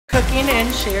Cooking in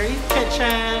Sheri's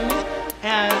kitchen,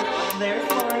 and there's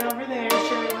Lauren over there.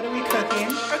 Sheri, what are we cooking?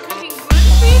 We're cooking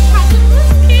gluten-free chocolate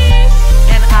mousse cake.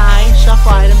 And I, Chef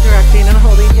Wyatt, am directing and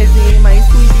holding Izzy, my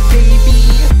sweetie baby.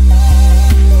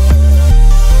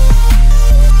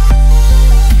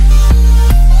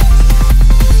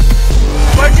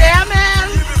 We're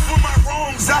jamming.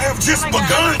 I have just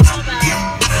begun.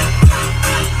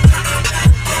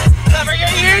 Cover your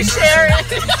ears, Sheri.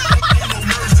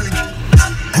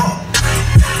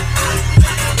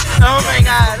 Oh my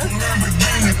God.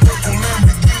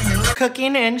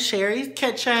 Cooking in Sheri's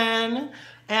kitchen.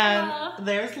 And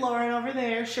there's Lauren over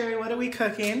there. Sheri, what are we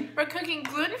cooking? We're cooking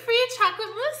gluten-free chocolate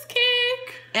mousse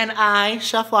cake. And I,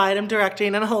 Chef Wyatt, am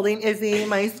directing and holding Izzy,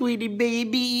 my sweetie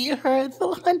baby. Her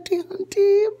so hunty.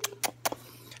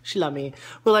 She love me.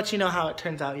 We'll let you know how it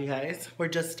turns out, you guys. We're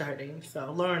just starting.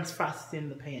 So Lauren's frosting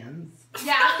the pans.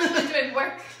 Yeah, I've been doing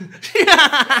work.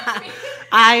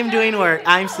 I'm doing work.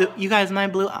 You guys, my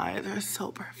blue eyes are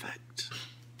so perfect.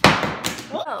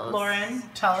 Lauren,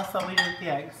 tell us what we do with the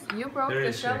eggs. You broke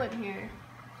the shell in here.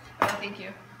 Oh, thank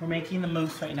you. We're making the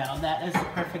mousse right now. That is a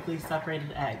perfectly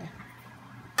separated egg.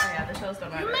 Oh yeah, the shells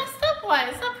don't matter. You messed up, why?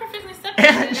 It's not perfectly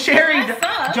separated. And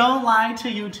Sheri, don't lie to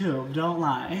YouTube. Don't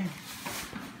lie.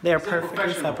 They're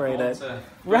perfectly separated.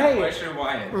 Right.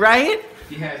 Right?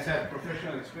 He has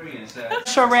professional experience.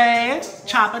 Sheri,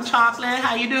 chopping chocolate.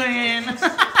 How you doing?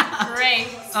 Great.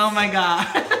 Oh my God.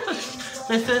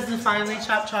 This is the finely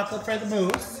chopped chocolate for the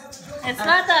mousse. It's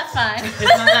not that fun. It's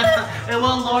not that fun. And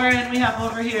well, Lauren, we have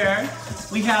over here.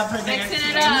 We have her mixing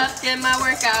it up, getting my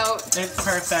workout. It's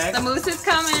perfect. The mousse is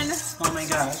coming. Oh my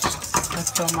gosh,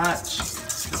 that's so much.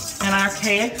 And our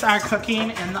cakes are cooking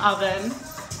in the oven.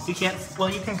 You can't, well,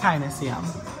 you can kind of see them,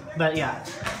 but yeah.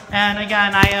 And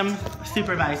again, I am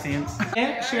supervising.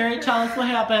 Okay, Sheri, tell us what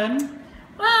happened.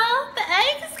 Well, the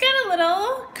eggs got a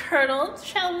little curdled,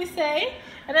 shall we say,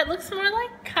 and it looks more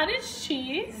like cottage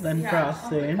cheese. Than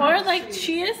frosting. Or like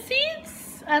chia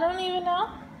seeds. I don't even know.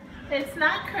 It's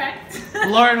not correct.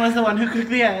 Lauren was the one who cooked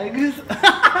the eggs.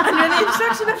 Under the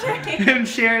instruction of Sheri. And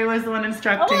Sheri was the one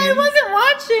instructing. Oh, I wasn't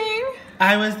watching.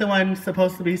 I was the one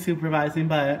supposed to be supervising,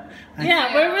 but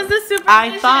where was the supervision?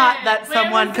 I thought that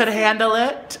someone could handle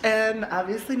it, and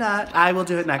obviously not. I will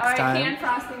do it next time. Can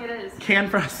frosting it is. Can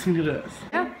frosting it is.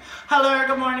 Yeah. Hello,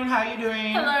 good morning. How are you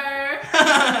doing?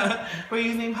 Hello. We're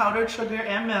using powdered sugar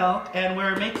and milk, and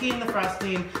we're making the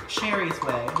frosting Sheri's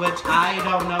way, which I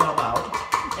don't know about.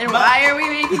 And why are we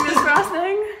making this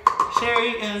frosting?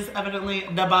 Sheri is evidently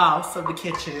the boss of the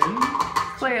kitchen.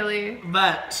 Clearly.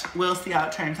 But we'll see how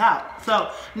it turns out.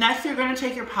 So next you're going to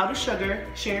take your powdered sugar.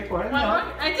 Sheri, pour it.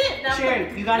 I did.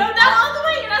 Sheri, you got it. it. No, not all the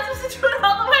way. You're not supposed to do it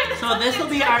all the way. So this will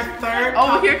be our third cup.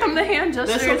 Oh, here come the hand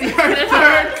gestures. This will be our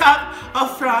third cup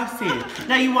of frosting.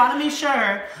 Now you want to be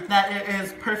sure that it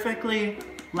is perfectly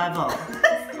level.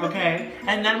 Okay?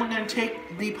 And then we're going to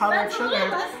take the powdered sugar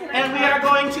and we are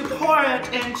going to pour it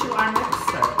into our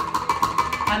mixer.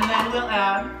 And then we'll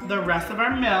add the rest of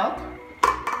our milk.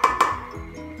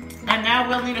 And now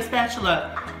we'll need a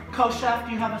spatula. Co-chef,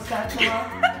 do you have a spatula?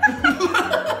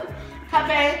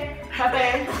 Pepe.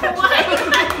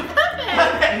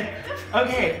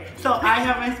 Okay, so I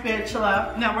have my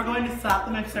spatula. Now we're going to stop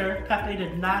the mixer. Pepe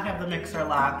did not have the mixer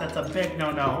locked. That's a big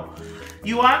no-no.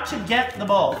 You want to get the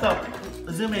bowl. So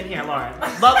zoom in here, Lauren.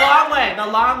 The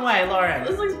long way, Lauren.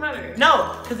 This looks better.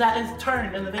 No, because that is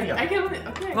turned in the video. I can't,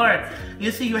 okay. Lauren,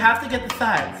 you see, you have to get the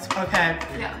sides, okay?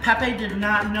 Yeah. Pepe did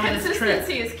not know this trick.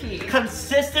 Consistency is key.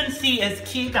 Consistency is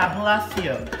key, God bless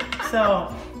you.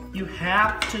 So, you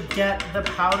have to get the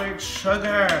powdered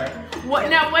sugar.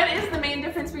 Now, what is the main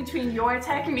difference between your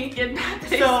technique and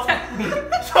Pepe's so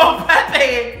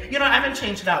Pepe, you know, I'm gonna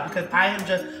change it out because I am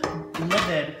just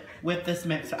livid with this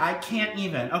mixer. I can't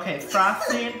even. Okay,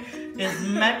 frosting is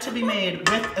meant to be made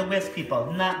with a whisk,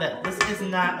 people. Not that. This is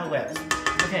not a whisk.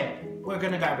 Okay, we're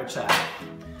gonna garbage that.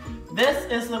 This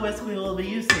is the whisk we will be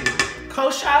using.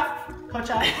 Co-chef,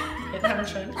 hit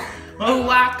demonstrate. We'll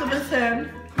lock this in.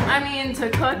 I mean, to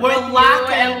cook we're with you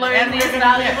and learn these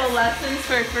valuable lessons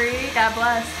for free, God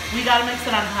bless. We gotta mix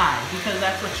it on high because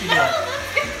that's what you do.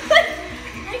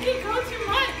 Make it go too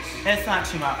much. It's not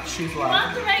too much. She's low.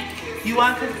 You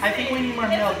want I think we need more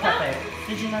milk, Pepe.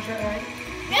 Did you measure it right?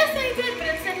 Yes, I did, but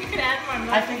it said you could add more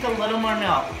milk. I think a little more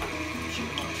milk.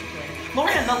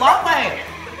 Lauren, the long way.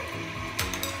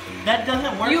 That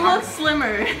doesn't work. You look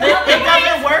slimmer. It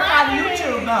doesn't work on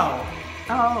YouTube, though.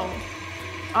 Oh.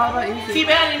 All about you. Keep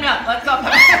adding milk. Let's go,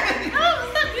 Pepe. No,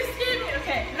 stop. You scared me.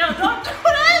 Okay. No, don't do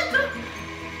that.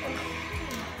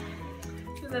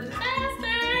 This is a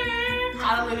disaster.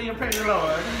 Hallelujah, praise the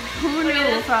Lord. Who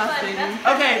knew frosting?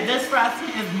 Okay, this frosting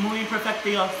is muy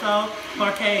perfectioso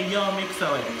porque yo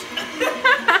mixo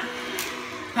it.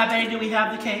 Pepe, do we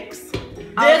have the cakes?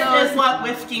 This is what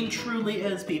whisking truly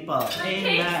is, people.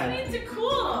 Amen. Cakes need to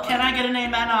cool. Can I get an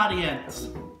amen, audience?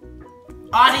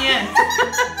 Audience!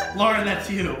 Lauren, that's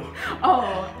you.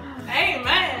 Oh.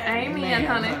 Amen. Amen,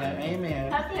 honey.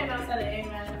 Amen. Pepe knows how to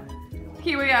amen.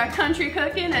 Here we are, country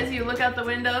cooking as you look out the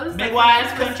windows. Big wise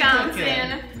country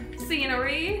Wisconsin cooking.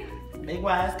 scenery. Big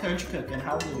wise country cooking.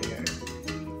 Hallelujah.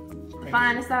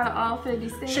 Finest out of all 50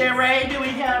 states. Sheree, do we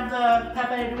have the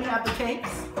Pepe? Do we have the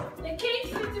cakes? The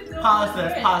cakes need to go. Pause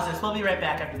this. We'll be right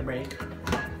back after the break.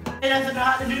 He doesn't know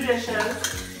how to do dishes,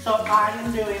 so I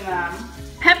am doing them.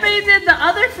 Pepe did the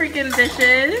other freaking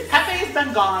dishes. Pepe's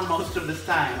been gone most of this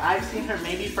time. I've seen her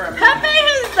maybe for a minute. Pepe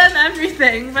has done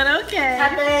everything, but okay.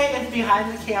 Pepe is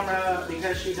behind the camera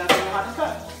because she doesn't know how to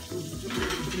cook.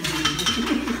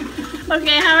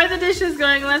 Okay, how are the dishes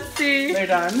going? Let's see. They're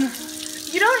done.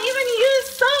 You don't even use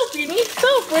soap. You need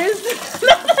soap. Where's this?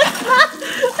 No,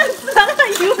 that's not how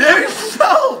you. There's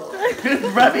soap! It's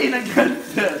rubbing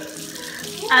against it.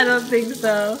 I don't think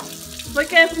so.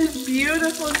 Look at this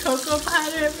beautiful cocoa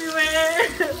powder everywhere.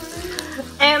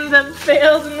 And the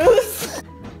failed mousse.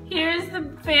 Here's the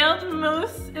failed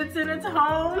mousse. It's in its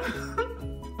home.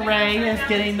 Ray is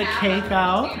getting the cake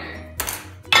out.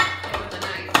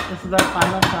 This is our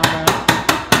final cover.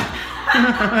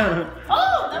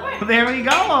 Oh, that worked. There we go.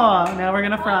 Now we're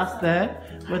gonna frost it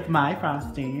with my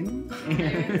frosting.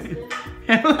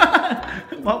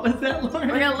 What was that, Lauren?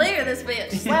 We're gonna layer this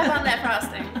bitch. Slap on that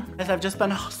frosting. Guys, I've just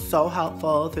been so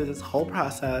helpful through this whole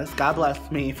process. God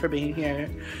bless me for being here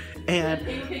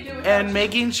and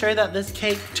making sure that this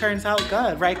cake turns out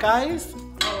good, right, guys?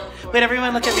 Wait,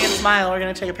 everyone, look at me and smile. We're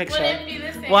gonna take a picture. Would it be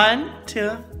the same? 1,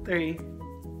 2, 3.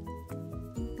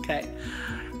 Okay,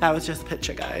 that was just a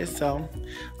picture, guys. So,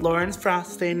 Lauren's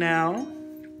frosting now.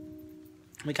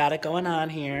 We got it going on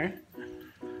here.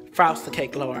 Frost the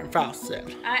cake, Lauren. Frost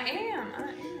it. I am.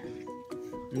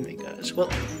 Oh my gosh. Well,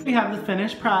 we have the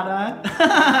finished product.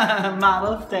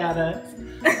 Model status.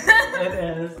 It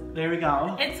is. There we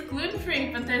go. It's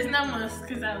gluten-free, but there's no mousse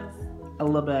because I was... A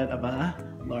little bit of a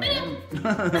Lauren. No,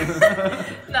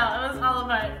 it was all of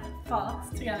our faults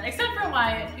together. Except for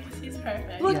Wyatt, because he's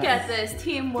perfect. Look Yes. at this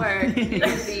teamwork.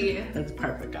 Beauty. That's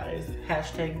perfect, guys.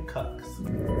 Hashtag cooks.